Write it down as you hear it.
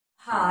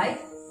Hi,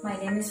 my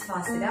name is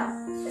Fasila,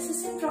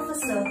 Assistant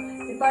Professor,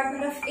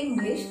 Department of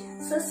English,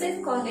 Sir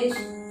College,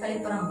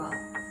 Kaliparamba.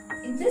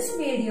 In this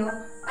video,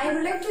 I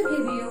would like to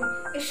give you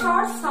a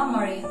short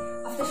summary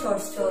of the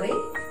short story,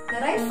 The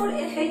Rightful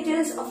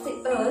Inheritors of the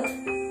Earth,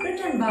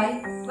 written by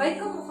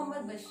Vaikom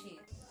Muhammed Basheer.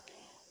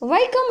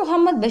 Vaikom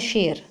Muhammed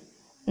Basheer,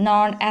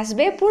 known as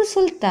Baipur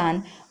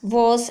Sultan,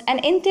 was an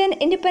Indian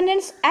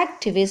independence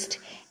activist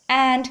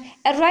and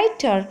a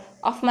writer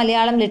of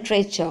Malayalam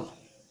literature.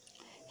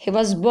 He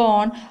was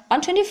born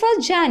on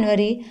 21st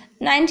January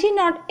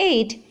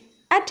 1908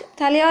 at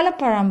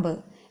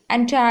Thaliyalaparambu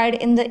and died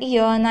in the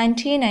year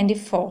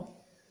 1994.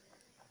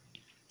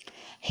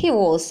 He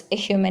was a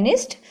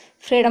humanist,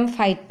 freedom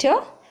fighter,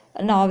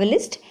 a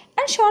novelist,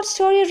 and short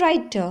story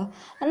writer,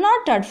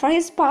 noted for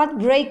his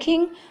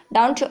path-breaking,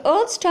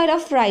 down-to-earth style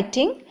of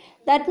writing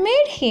that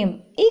made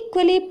him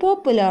equally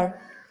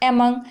popular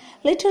among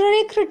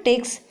literary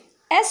critics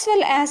as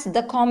well as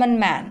the common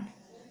man.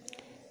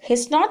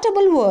 His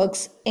notable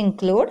works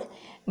include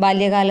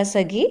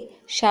Balyakalasakhi,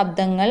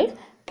 ശബ്ദങ്ങൾ,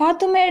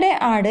 പാത്തുമ്മയുടെ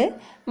ആട്,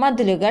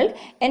 മതിലുകൾ,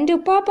 എൻ്റെ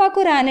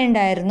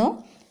ഉപ്പാപ്പാക്കൊരാനയുണ്ടായിരുന്നു,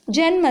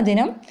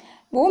 ജന്മദിനം,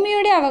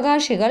 ഭൂമിയുടെ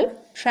അവകാശികൾ,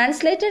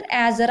 translated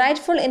as The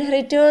Rightful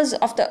Inheritors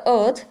of the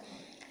Earth,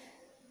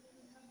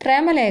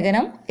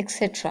 Premalekhanam,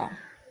 etc.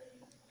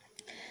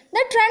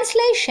 The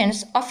translations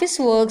of his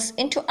works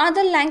into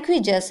other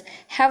languages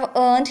have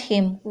earned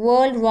him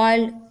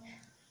worldwide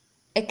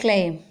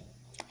acclaim.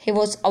 He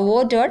was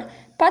awarded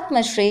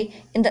Padma Shri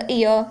in the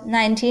year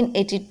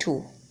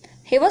 1982.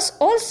 He was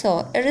also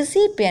a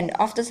recipient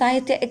of the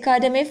Sahitya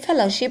Akademi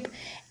Fellowship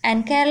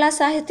and Kerala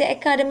Sahitya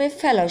Akademi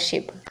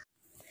Fellowship.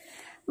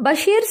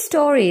 Basheer's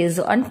stories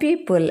on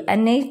people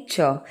and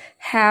nature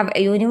have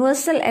a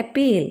universal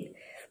appeal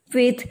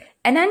with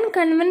an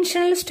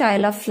unconventional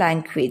style of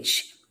language.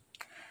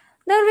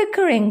 The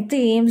recurring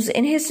themes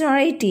in his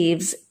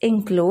narratives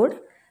include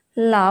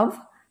love,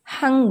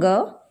 hunger,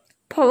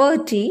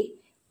 poverty,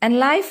 and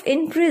life in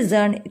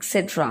prison,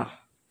 etc.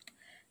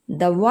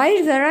 The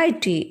wide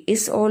variety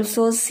is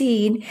also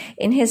seen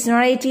in his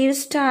narrative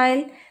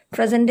style,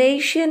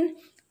 presentation,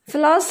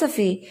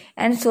 philosophy,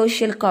 and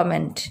social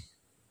comment.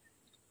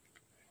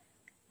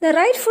 The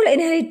Rightful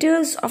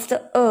Inheritors of the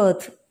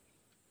Earth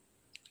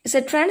is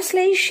a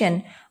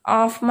translation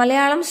of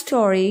Malayalam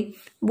story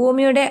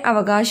ഭൂമിയുടെ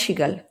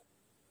അവകാശികൾ.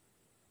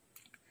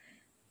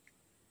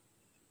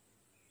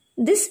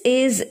 This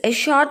is a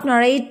short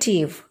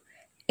narrative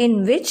in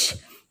which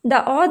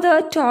the author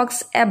talks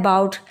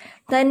about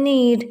the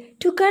need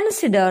to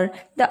consider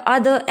the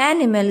other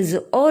animals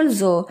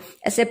also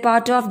as a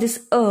part of this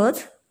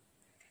earth,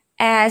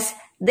 as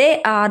they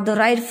are the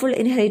rightful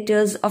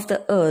inheritors of the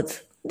earth.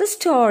 The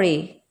story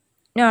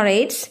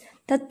narrates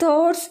the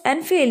thoughts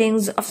and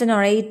feelings of the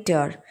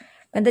narrator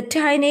when the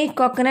tiny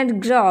coconut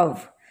grove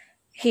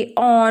he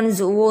owns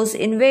was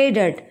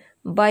invaded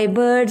by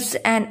birds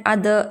and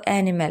other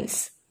animals.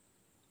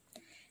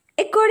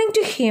 According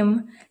to him,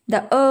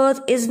 the earth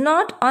is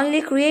not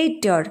only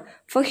created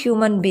for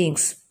human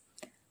beings,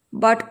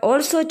 but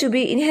also to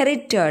be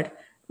inherited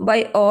by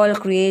all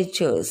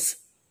creatures.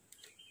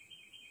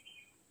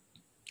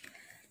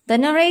 The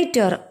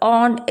narrator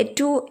owned a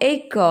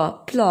 2-acre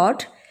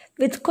plot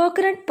with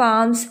coconut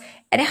palms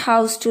and a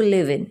house to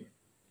live in.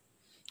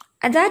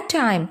 At that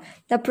time,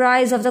 the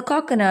price of the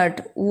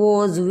coconut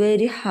was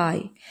very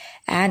high,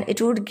 and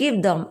it would give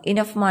them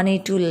enough money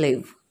to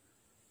live.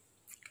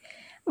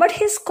 But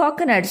his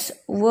coconuts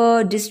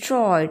were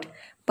destroyed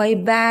by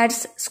bats,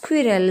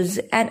 squirrels,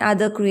 and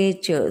other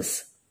creatures.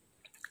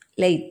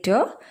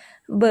 Later,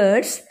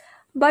 birds,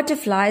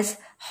 butterflies,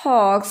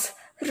 hawks,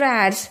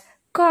 rats,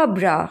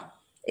 cobra,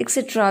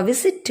 etc.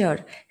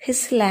 visited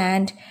his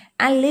land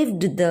and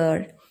lived there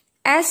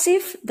as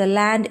if the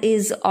land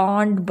is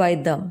owned by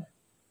them.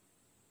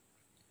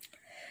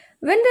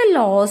 When they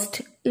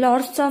lost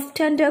lots of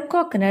tender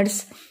coconuts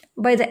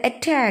by the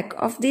attack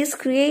of these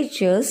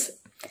creatures,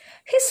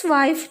 his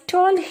wife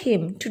told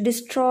him to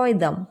destroy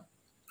them.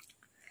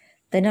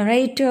 The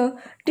narrator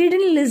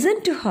didn't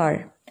listen to her,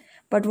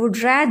 but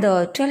would rather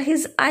tell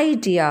his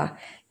idea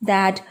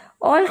that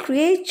all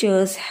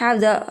creatures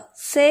have the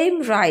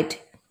same right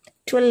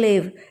to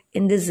live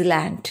in this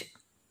land.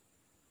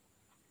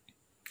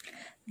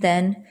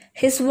 Then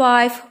his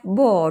wife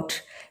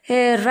bought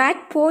a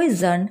rat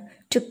poison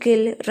to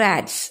kill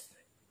rats.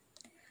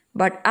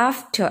 But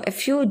after a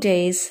few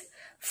days,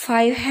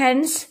 5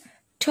 hens,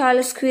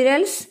 12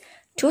 squirrels,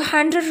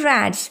 200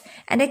 rats,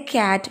 and a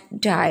cat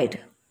died.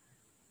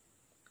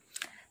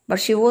 But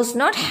she was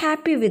not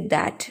happy with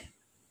that.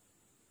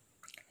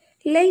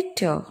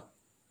 Later,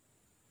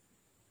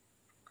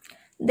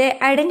 they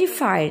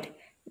identified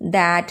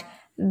that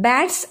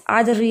bats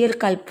are the real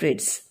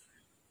culprits.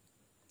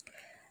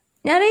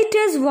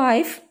 Narrator's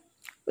wife,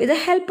 with the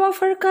help of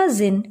her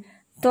cousin,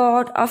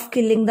 thought of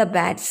killing the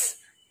bats.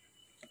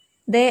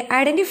 They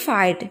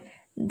identified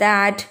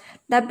that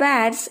the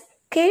bats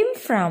came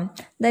from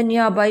the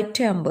nearby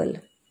temple.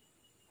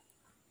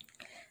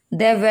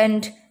 They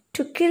went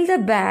to kill the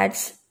bats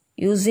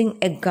using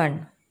a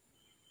gun.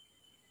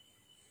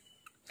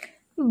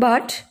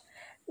 but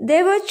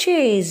they were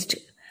chased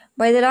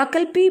by the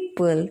local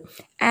people,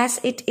 as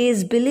it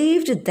is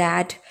believed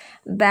that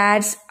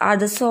bats are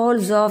the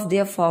souls of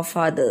their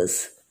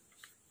forefathers.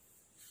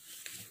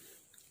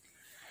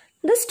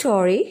 The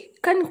story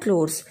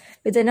concludes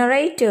with the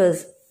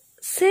narrators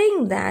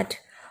saying that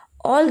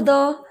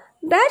although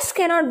bats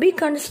cannot be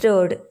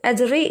considered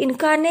as a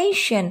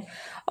reincarnation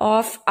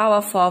of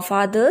our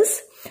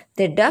forefathers,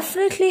 they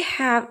definitely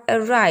have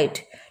a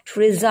right to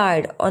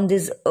reside on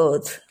this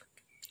earth.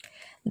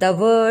 The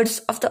words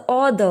of the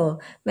author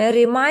may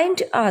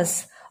remind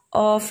us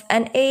of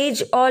an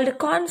age-old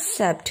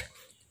concept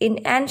in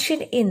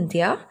ancient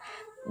India,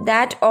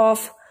 that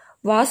of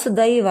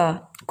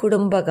Vasudhaiva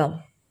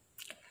Kudumbagam.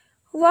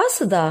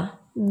 Vasuda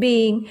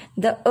being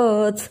the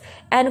earth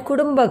and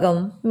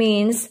Kudumbagam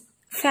means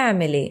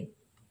family.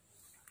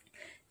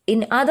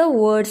 In other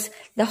words,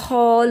 the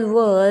whole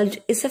world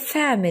is a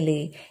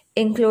family,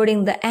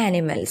 including the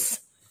animals.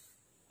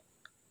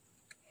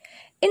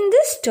 In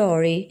this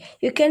story,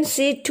 you can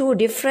see two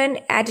different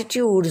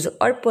attitudes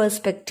or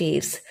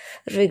perspectives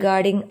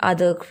regarding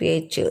other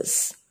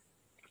creatures.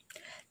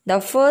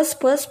 The first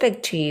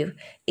perspective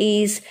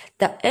is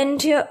the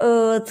entire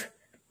earth,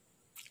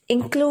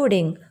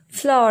 including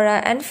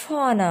flora and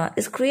fauna,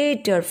 is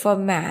created for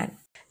man.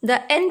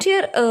 The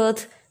entire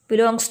earth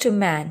belongs to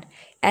man,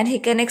 and he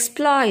can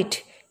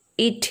exploit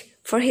it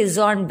for his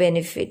own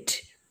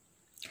benefit.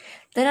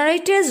 The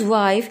narrator's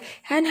wife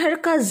and her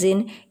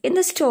cousin in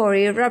the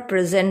story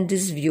represent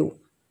this view.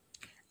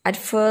 At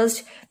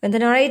first, when the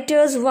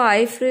narrator's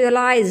wife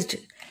realized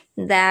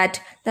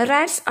that the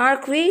rats are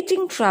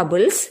creating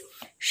troubles,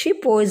 she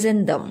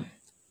poisoned them.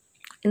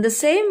 In the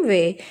same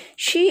way,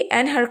 she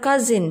and her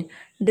cousin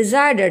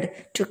decided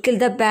to kill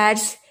the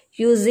bats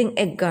using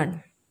a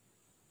gun.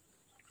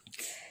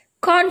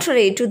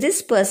 Contrary to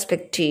this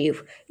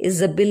perspective is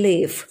the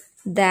belief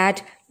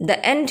that the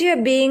entire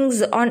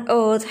beings on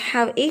earth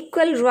have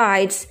equal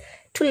rights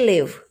to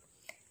live,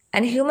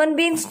 and human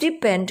beings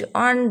depend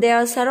on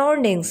their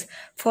surroundings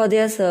for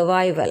their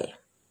survival.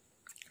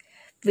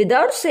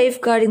 Without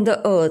safeguarding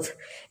the earth,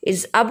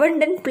 its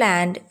abundant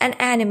plant and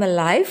animal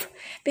life,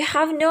 we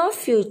have no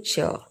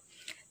future.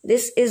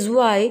 This is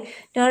why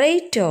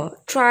narrator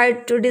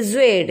tried to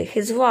dissuade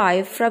his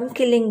wife from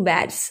killing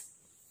bats.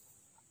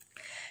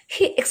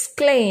 He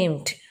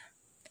exclaimed,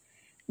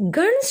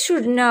 "Guns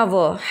should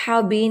never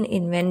have been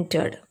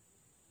invented."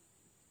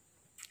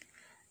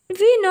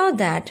 We know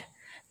that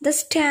the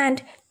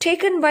stand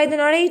taken by the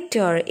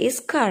narrator is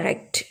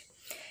correct,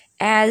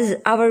 as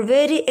our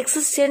very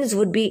existence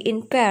would be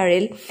in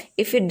peril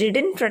if we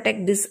didn't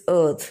protect this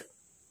earth.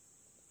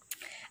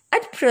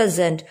 At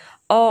present,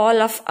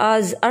 all of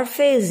us are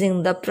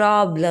facing the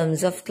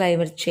problems of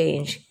climate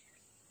change.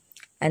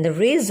 And the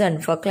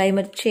reason for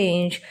climate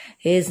change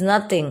is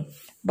nothing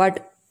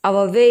but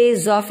our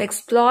ways of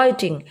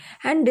exploiting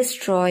and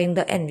destroying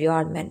the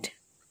environment.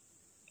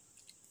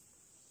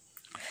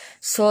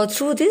 So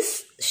through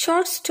this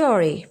short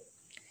story,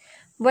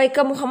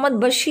 Vaikom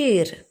Muhammed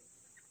Basheer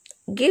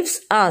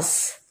gives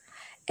us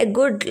a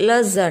good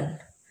lesson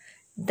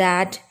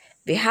that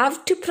we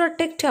have to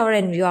protect our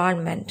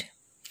environment,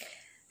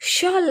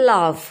 show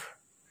love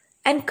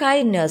and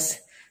kindness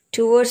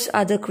towards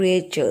other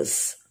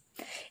creatures,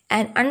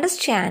 and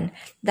understand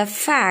the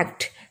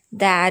fact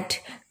that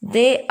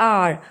they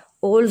are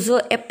also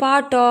a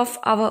part of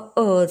our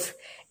earth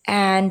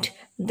and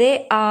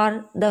they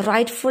are the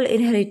rightful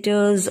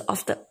inheritors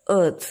of the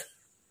earth.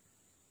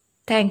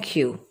 Thank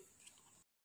you.